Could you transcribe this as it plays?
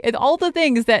and all the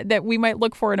things that we might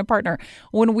look for in a partner.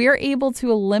 When we're able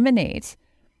to eliminate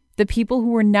the people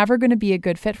who are never going to be a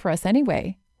good fit for us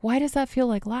anyway, why does that feel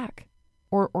like lack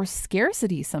or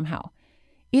scarcity somehow?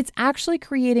 It's actually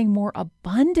creating more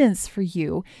abundance for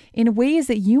you in ways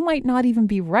that you might not even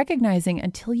be recognizing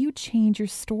until you change your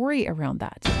story around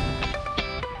that.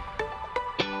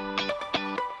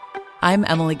 I'm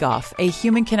Emily Goff, a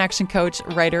human connection coach,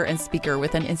 writer, and speaker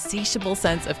with an insatiable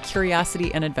sense of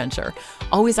curiosity and adventure,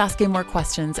 always asking more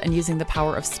questions and using the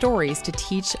power of stories to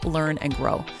teach, learn, and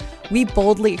grow. We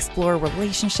boldly explore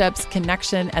relationships,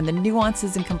 connection, and the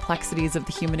nuances and complexities of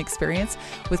the human experience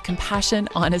with compassion,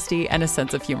 honesty, and a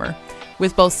sense of humor.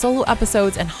 With both solo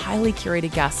episodes and highly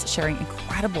curated guests sharing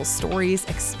incredible stories,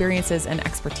 experiences, and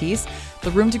expertise, the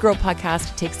Room to Grow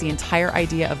podcast takes the entire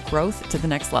idea of growth to the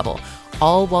next level,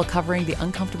 all while covering the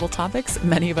uncomfortable topics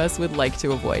many of us would like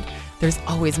to avoid. There's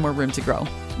always more room to grow.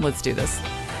 Let's do this.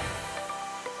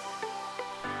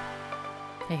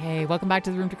 Hey, welcome back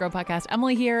to the Room to Grow podcast.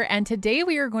 Emily here, and today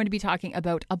we are going to be talking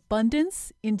about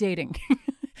abundance in dating.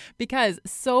 Because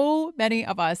so many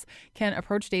of us can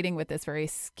approach dating with this very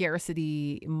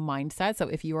scarcity mindset. So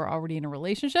if you are already in a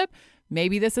relationship,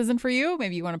 maybe this isn't for you.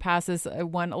 Maybe you want to pass this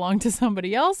one along to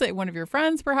somebody else, one of your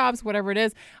friends, perhaps, whatever it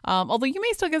is. Although you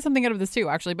may still get something out of this too,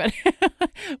 actually. But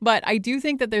but I do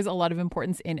think that there's a lot of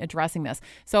importance in addressing this.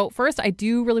 So first, I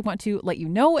do really want to let you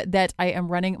know that I am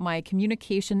running my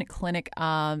communication clinic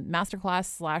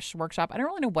masterclass / workshop. I don't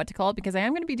really know what to call it because I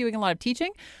am going to be doing a lot of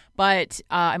teaching, but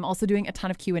I'm also doing a ton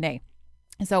of Q&A.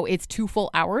 So it's 2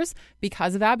 full hours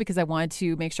because of that, because I wanted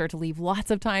to make sure to leave lots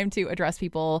of time to address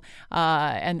people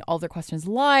and all their questions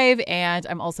live. And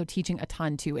I'm also teaching a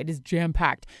ton too. It is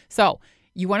jam-packed. So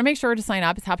you want to make sure to sign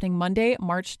up. It's happening Monday,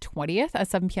 March 20th at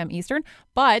 7 p.m. Eastern.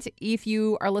 But if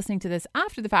you are listening to this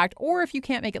after the fact, or if you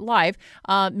can't make it live,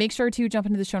 make sure to jump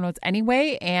into the show notes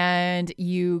anyway, and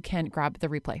you can grab the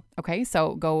replay. Okay,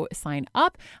 so go sign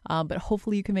up, but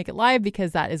hopefully you can make it live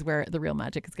because that is where the real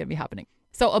magic is going to be happening.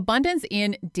 So abundance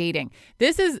in dating.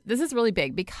 This is really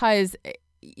big because,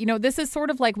 you know, this is sort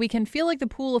of like we can feel like the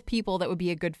pool of people that would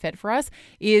be a good fit for us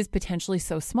is potentially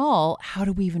so small. How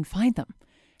do we even find them?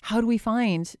 How do we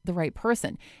find the right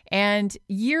person? And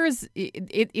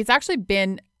it's actually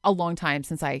been a long time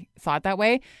since I thought that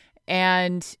way.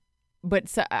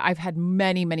 But I've had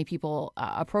many people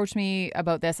approach me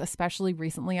about this, especially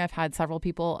recently. I've had several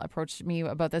people approach me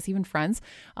about this, even friends,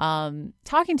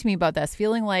 talking to me about this,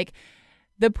 feeling like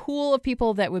the pool of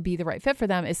people that would be the right fit for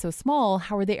them is so small.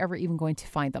 How are they ever even going to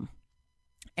find them?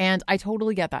 And I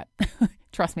totally get that.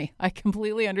 Trust me, I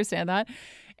completely understand that.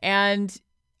 And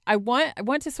I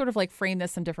want to sort of like frame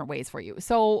this some different ways for you.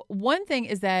 So one thing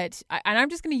is that, and I'm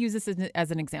just going to use this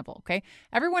as an example, okay?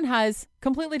 Everyone has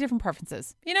completely different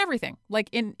preferences in everything, like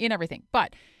in everything.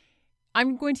 But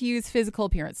I'm going to use physical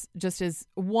appearance just as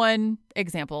one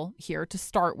example here to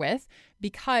start with,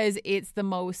 because it's the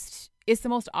most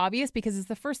obvious, because it's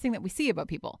the first thing that we see about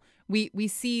people. We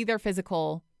see their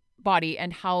physical body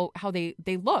and how they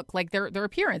look, like their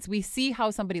appearance. We see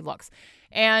how somebody looks.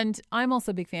 And I'm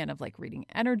also a big fan of like reading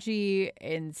energy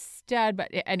instead. But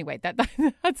anyway,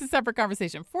 that's a separate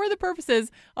conversation. For the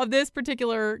purposes of this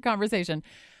particular conversation,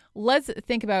 let's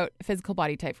think about physical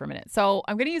body type for a minute. So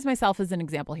I'm going to use myself as an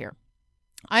example here.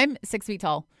 I'm 6 feet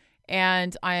tall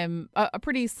and I'm a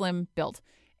pretty slim build.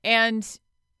 And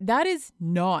that is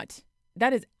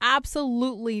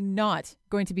absolutely not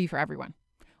going to be for everyone.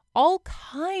 All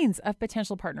kinds of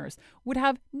potential partners would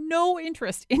have no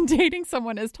interest in dating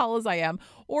someone as tall as I am,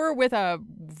 or with a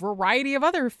variety of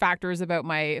other factors about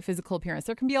my physical appearance.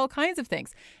 There can be all kinds of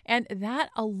things. And that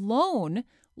alone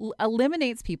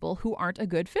eliminates people who aren't a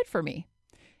good fit for me.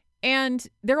 And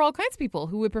there are all kinds of people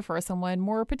who would prefer someone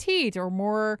more petite or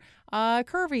more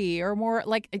curvy or more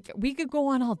like, we could go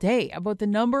on all day about the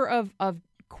number of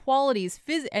qualities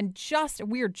and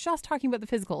we're just talking about the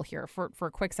physical here for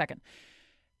a quick second.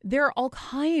 There are all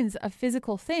kinds of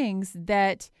physical things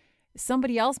that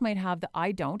somebody else might have that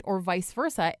I don't, or vice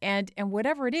versa. And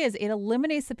whatever it is, it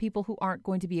eliminates the people who aren't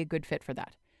going to be a good fit for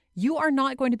that. You are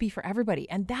not going to be for everybody.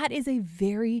 And that is a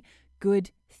very good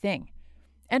thing.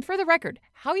 And for the record,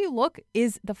 how you look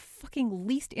is the fucking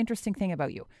least interesting thing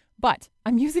about you. But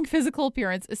I'm using physical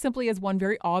appearance simply as one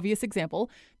very obvious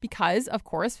example because, of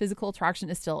course, physical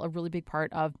attraction is still a really big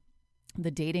part of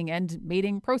the dating and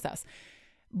mating process.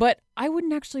 But I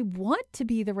wouldn't actually want to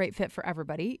be the right fit for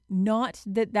everybody. Not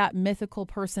that mythical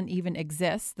person even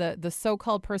exists, the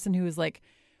so-called person who is like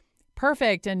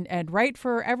perfect and right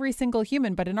for every single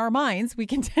human. But in our minds, we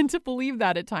can tend to believe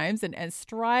that at times and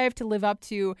strive to live up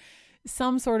to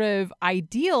some sort of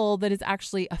ideal that is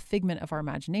actually a figment of our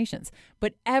imaginations.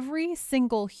 But every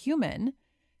single human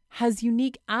has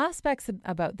unique aspects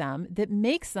about them that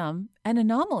makes them an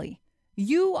anomaly.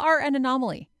 You are an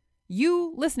anomaly.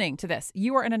 You listening to this,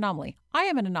 you are an anomaly. I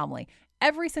am an anomaly.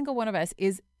 Every single one of us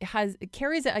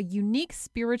carries a unique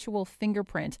spiritual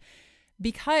fingerprint,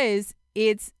 because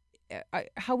it's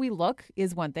how we look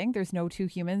is one thing. There's no two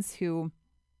humans who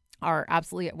are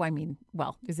absolutely,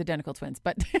 there's identical twins,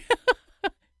 but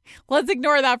let's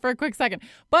ignore that for a quick second.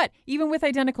 But even with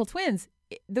identical twins,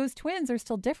 those twins are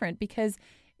still different, because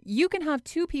you can have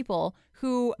two people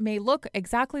who may look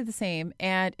exactly the same,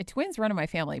 and twins run in my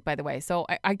family, by the way. So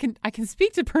I can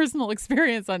speak to personal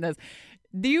experience on this.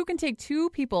 You can take two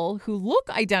people who look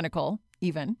identical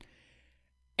even,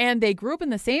 and they grew up in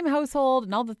the same household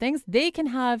and all the things. They can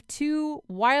have two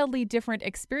wildly different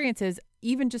experiences,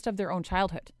 even just of their own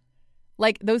childhood.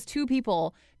 Like, those two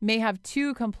people may have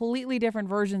two completely different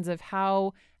versions of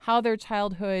how their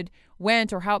childhood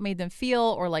went, or how it made them feel,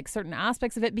 or like certain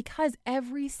aspects of it, because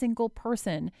every single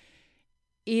person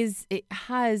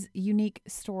has unique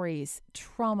stories,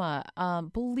 trauma,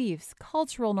 beliefs,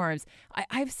 cultural norms.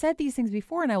 I've said these things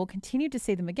before, and I will continue to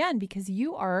say them again, because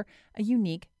you are a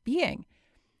unique being.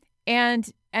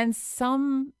 And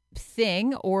some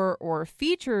thing or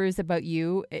features about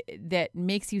you that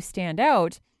makes you stand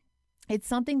out, it's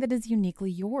something that is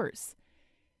uniquely yours.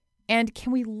 And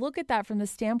can we look at that from the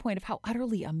standpoint of how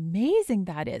utterly amazing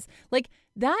that is? Like,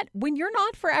 that, when you're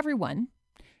not for everyone,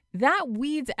 that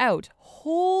weeds out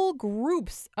whole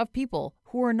groups of people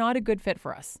who are not a good fit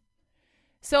for us.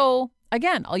 So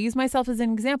again, I'll use myself as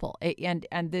an example, and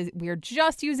we're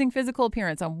just using physical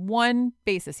appearance on one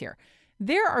basis here.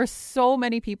 There are so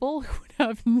many people who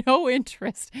have no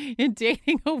interest in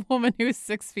dating a woman who's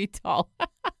 6 feet tall.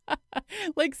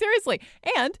 Like, seriously.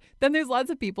 And then there's lots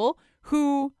of people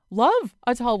who love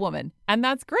a tall woman, and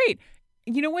that's great.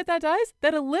 You know what that does?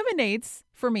 That eliminates,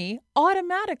 for me,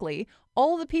 automatically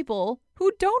all the people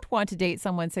who don't want to date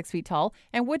someone 6 feet tall.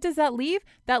 And what does that leave?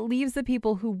 That leaves the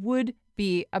people who would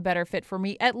be a better fit for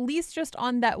me, at least just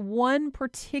on that one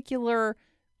particular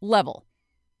level.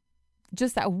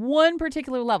 Just that one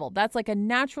particular level. That's like a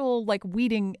natural, like,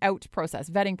 weeding out process,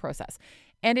 vetting process.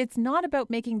 And it's not about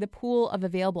making the pool of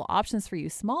available options for you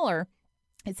smaller.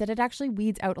 It's that it actually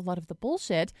weeds out a lot of the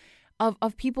bullshit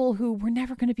of people who were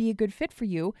never going to be a good fit for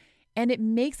you. And it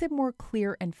makes it more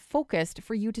clear and focused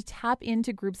for you to tap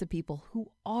into groups of people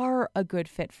who are a good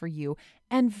fit for you,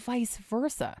 and vice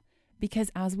versa.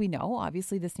 Because as we know,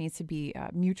 obviously this needs to be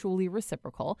mutually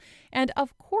reciprocal. And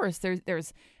of course,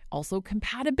 there's also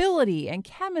compatibility and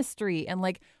chemistry and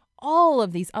like all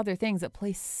of these other things that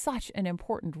play such an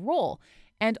important role.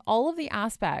 And all of the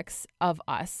aspects of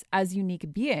us as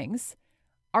unique beings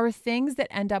are things that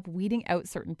end up weeding out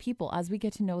certain people as we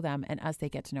get to know them and as they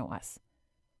get to know us.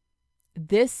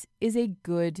 This is a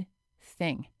good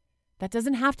thing. That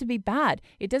doesn't have to be bad.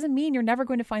 It doesn't mean you're never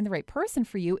going to find the right person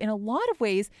for you. In a lot of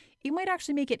ways, it might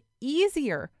actually make it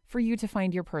easier for you to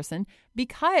find your person,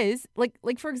 because like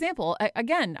for example,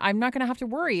 again, I'm not going to have to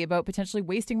worry about potentially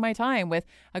wasting my time with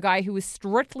a guy who is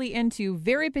strictly into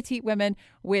very petite women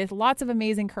with lots of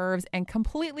amazing curves and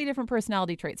completely different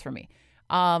personality traits from me.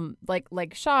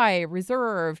 Like shy,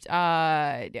 reserved,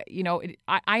 I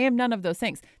am none of those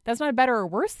things. That's not a better or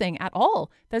worse thing at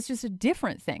all. That's just a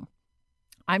different thing.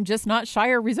 I'm just not shy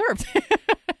or reserved.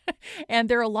 And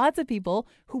there are lots of people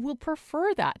who will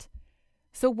prefer that.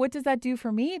 So what does that do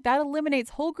for me? That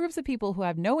eliminates whole groups of people who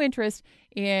have no interest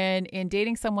in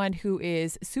dating someone who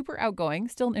is super outgoing,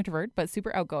 still an introvert, but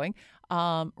super outgoing,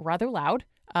 rather loud,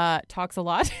 talks a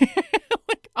lot,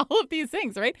 like all of these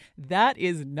things, right? That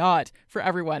is not for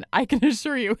everyone, I can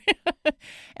assure you.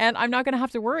 And I'm not going to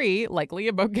have to worry likely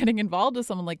about getting involved with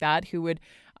someone like that who would,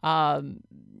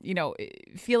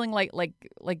 feeling like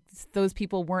those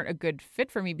people weren't a good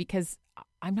fit for me, because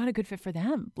I'm not a good fit for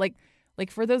them. Like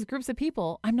for those groups of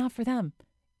people, I'm not for them.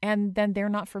 And then they're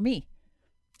not for me.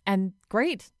 And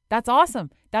great. That's awesome.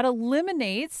 That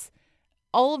eliminates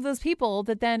all of those people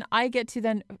that then I get to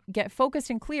then get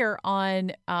focused and clear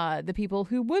on the people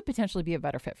who would potentially be a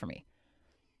better fit for me.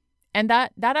 And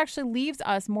that actually leaves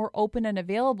us more open and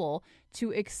available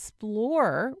to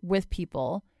explore with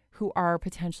people who are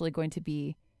potentially going to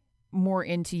be more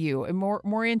into you and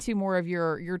more into more of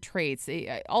your traits,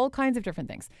 all kinds of different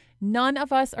things. None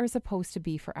of us are supposed to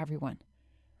be for everyone.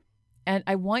 And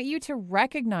I want you to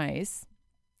recognize,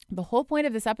 the whole point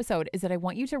of this episode is that I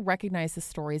want you to recognize the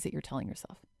stories that you're telling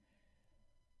yourself.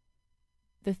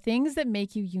 The things that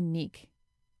make you unique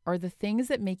are the things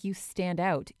that make you stand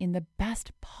out in the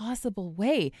best possible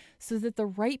way, so that the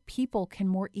right people can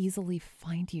more easily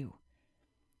find you.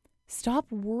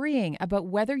 Stop worrying about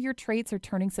whether your traits are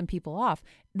turning some people off.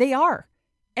 They are.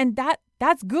 And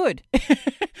that's good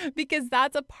because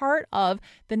that's a part of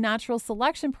the natural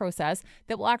selection process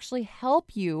that will actually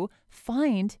help you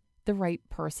find the right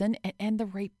person and the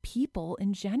right people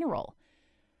in general.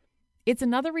 It's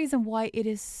another reason why it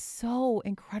is so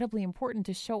incredibly important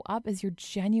to show up as your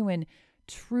genuine,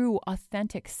 true,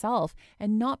 authentic self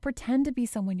and not pretend to be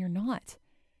someone you're not.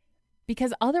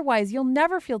 Because otherwise, you'll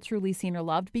never feel truly seen or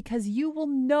loved because you will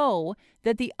know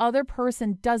that the other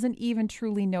person doesn't even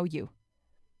truly know you.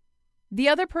 The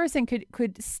other person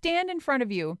could stand in front of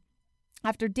you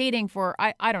after dating for,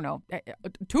 I don't know,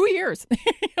 2 years,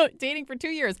 dating for 2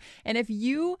 years. And if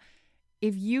you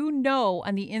know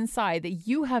on the inside that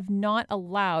you have not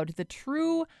allowed the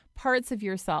true parts of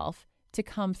yourself to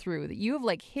come through, that you have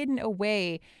like hidden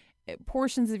away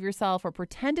portions of yourself or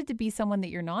pretended to be someone that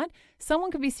you're not,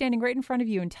 someone could be standing right in front of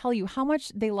you and tell you how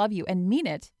much they love you and mean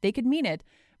it. They could mean it.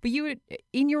 But you would,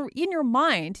 in your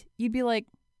mind, you'd be like,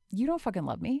 you don't fucking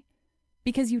love me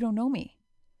because you don't know me.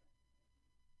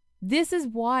 This is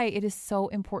why it is so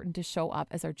important to show up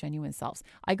as our genuine selves.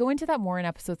 I go into that more in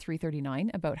episode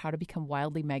 339 about how to become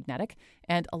wildly magnetic.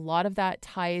 And a lot of that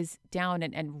ties down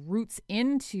and roots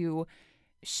into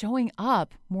showing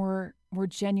up more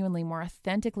genuinely, more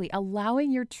authentically,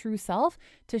 allowing your true self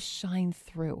to shine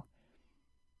through.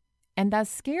 And that's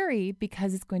scary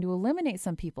because it's going to eliminate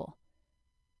some people.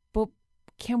 But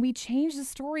can we change the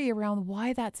story around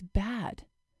why that's bad?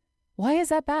 Why is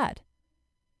that bad?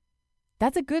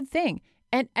 That's a good thing.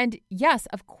 And yes,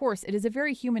 of course, it is a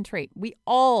very human trait. We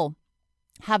all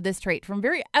have this trait from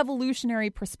very evolutionary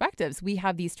perspectives. We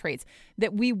have these traits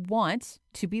that we want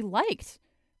to be liked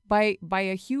by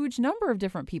a huge number of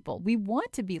different people. We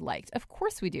want to be liked. Of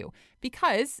course we do.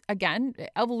 Because, again,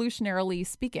 evolutionarily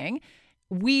speaking,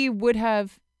 we would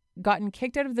have gotten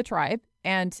kicked out of the tribe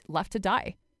and left to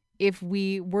die if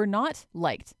we were not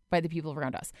liked by the people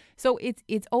around us. So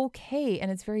it's okay and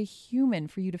it's very human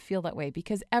for you to feel that way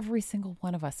because every single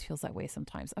one of us feels that way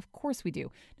sometimes. Of course we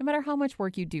do. No matter how much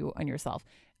work you do on yourself,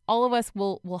 all of us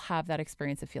will have that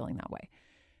experience of feeling that way.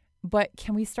 But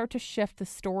can we start to shift the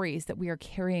stories that we are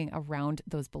carrying around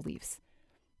those beliefs?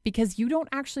 Because you don't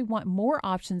actually want more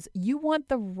options. You want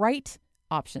the right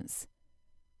options.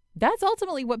 That's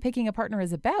ultimately what picking a partner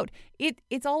is about.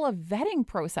 It's all a vetting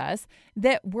process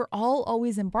that we're all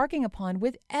always embarking upon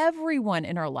with everyone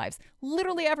in our lives,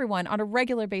 literally everyone on a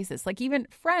regular basis, like even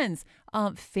friends,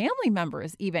 family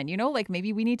members even, like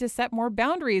maybe we need to set more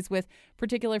boundaries with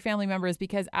particular family members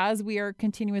because as we are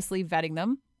continuously vetting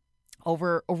them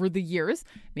over the years,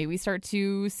 maybe we start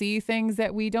to see things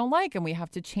that we don't like and we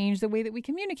have to change the way that we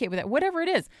communicate with it, whatever it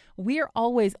is. We are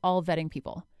always all vetting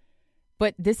people.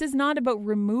 But this is not about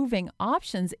removing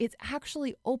options. It's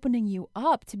actually opening you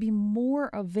up to be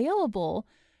more available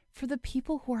for the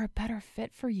people who are a better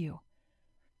fit for you.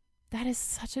 That is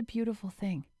such a beautiful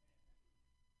thing.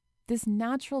 This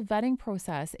natural vetting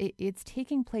process, it's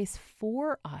taking place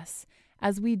for us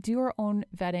as we do our own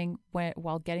vetting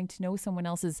while getting to know someone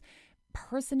else's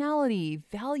personality,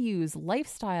 values,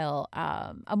 lifestyle,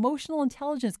 emotional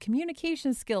intelligence,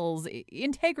 communication skills,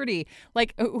 integrity,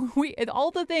 like all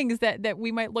the things that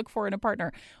we might look for in a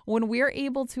partner. When we're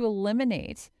able to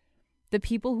eliminate the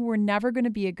people who are never going to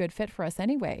be a good fit for us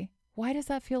anyway, why does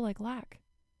that feel like lack?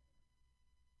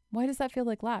 Why does that feel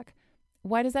like lack?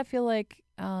 Why does that feel like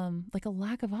a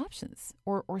lack of options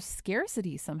or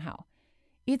scarcity somehow?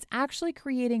 It's actually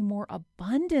creating more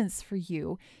abundance for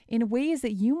you in ways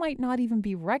that you might not even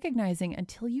be recognizing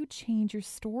until you change your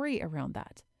story around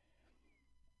that.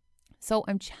 So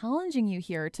I'm challenging you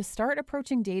here to start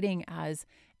approaching dating as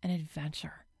an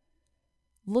adventure.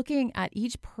 Looking at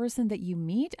each person that you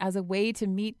meet as a way to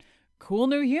meet cool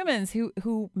new humans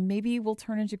who maybe will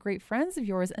turn into great friends of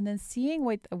yours and then seeing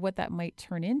what that might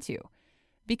turn into.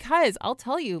 Because I'll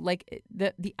tell you, like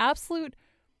the absolute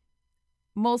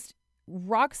most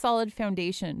rock solid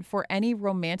foundation for any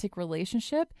romantic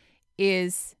relationship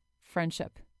is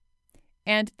friendship.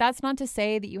 And that's not to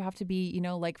say that you have to be,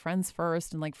 like friends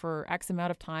first and like for X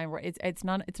amount of time. It's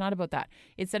not about that.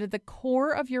 It's that at the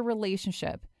core of your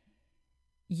relationship,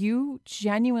 you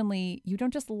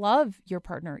don't just love your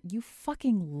partner, you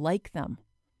fucking like them.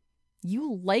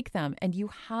 You like them and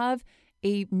you have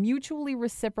a mutually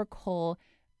reciprocal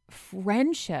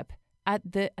friendship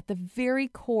at the very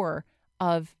core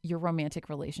of your romantic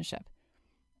relationship.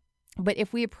 But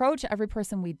if we approach every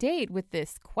person we date with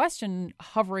this question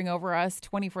hovering over us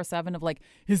 24/7 of like,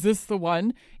 is this the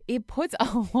one? It puts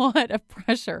a lot of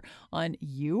pressure on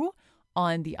you,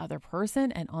 on the other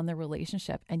person, and on the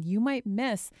relationship. And you might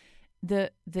miss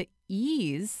the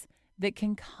ease that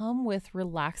can come with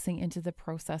relaxing into the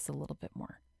process a little bit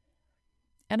more.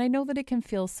 And I know that it can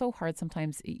feel so hard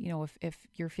sometimes, if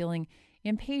you're feeling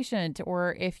impatient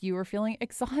or if you are feeling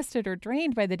exhausted or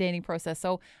drained by the dating process.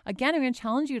 So again, I'm going to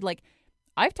challenge you. Like,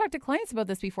 I've talked to clients about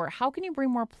this before. How can you bring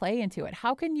more play into it?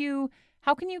 How can you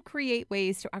create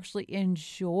ways to actually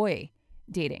enjoy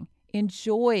dating,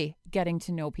 enjoy getting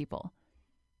to know people,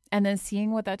 and then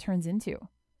seeing what that turns into?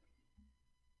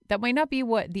 That might not be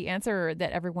what the answer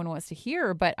that everyone wants to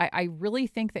hear, but I really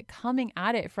think that coming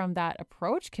at it from that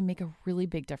approach can make a really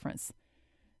big difference.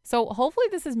 So hopefully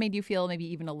this has made you feel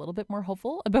maybe even a little bit more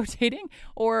hopeful about dating,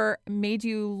 or made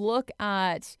you look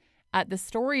at the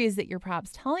stories that you're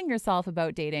perhaps telling yourself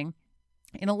about dating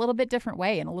in a little bit different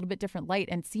way, in a little bit different light,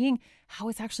 and seeing how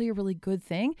it's actually a really good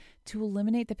thing to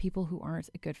eliminate the people who aren't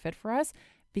a good fit for us.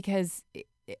 Because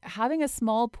having a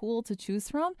small pool to choose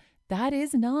from, that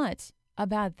is not a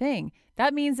bad thing.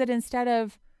 That means that instead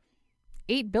of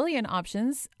 8 billion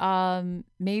options,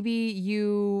 maybe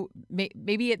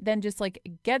it then just like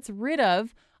gets rid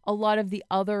of a lot of the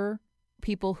other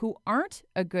people who aren't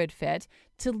a good fit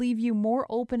to leave you more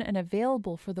open and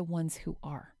available for the ones who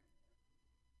are.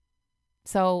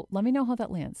 So let me know how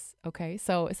that lands. Okay.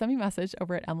 So send me a message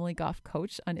over at Emily Goff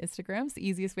Coach on Instagram. It's the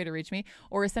easiest way to reach me,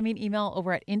 or send me an email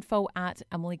over at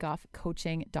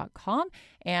info@emilygoffcoaching.com.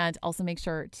 And also make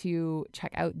sure to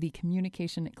check out the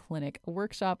Communication Clinic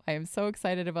workshop. I am so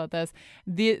excited about this.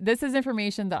 This is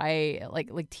information that I like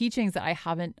teachings that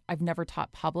I've never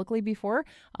taught publicly before.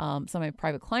 Some of my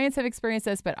private clients have experienced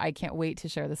this, but I can't wait to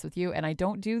share this with you. And I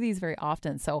don't do these very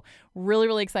often. So really,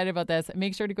 really excited about this.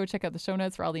 Make sure to go check out the show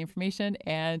notes for all the information,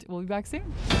 and we'll be back soon.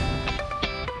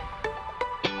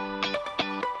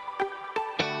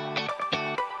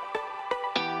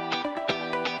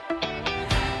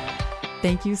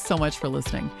 Thank you so much for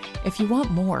listening. If you want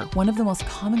more, one of the most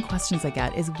common questions I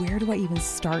get is, where do I even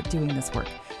start doing this work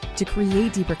to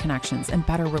create deeper connections and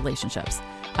better relationships?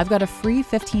 I've got a free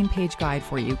 15-page guide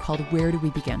for you called Where Do We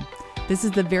Begin? This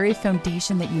is the very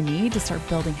foundation that you need to start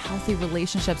building healthy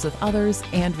relationships with others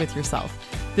and with yourself.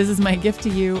 This is my gift to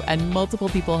you, and multiple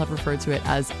people have referred to it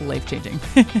as life-changing.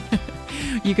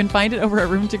 You can find it over at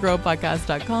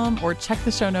roomtogrowpodcast.com, or check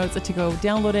the show notes to go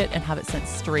download it and have it sent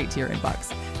straight to your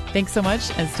inbox. Thanks so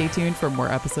much, and stay tuned for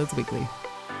more episodes weekly.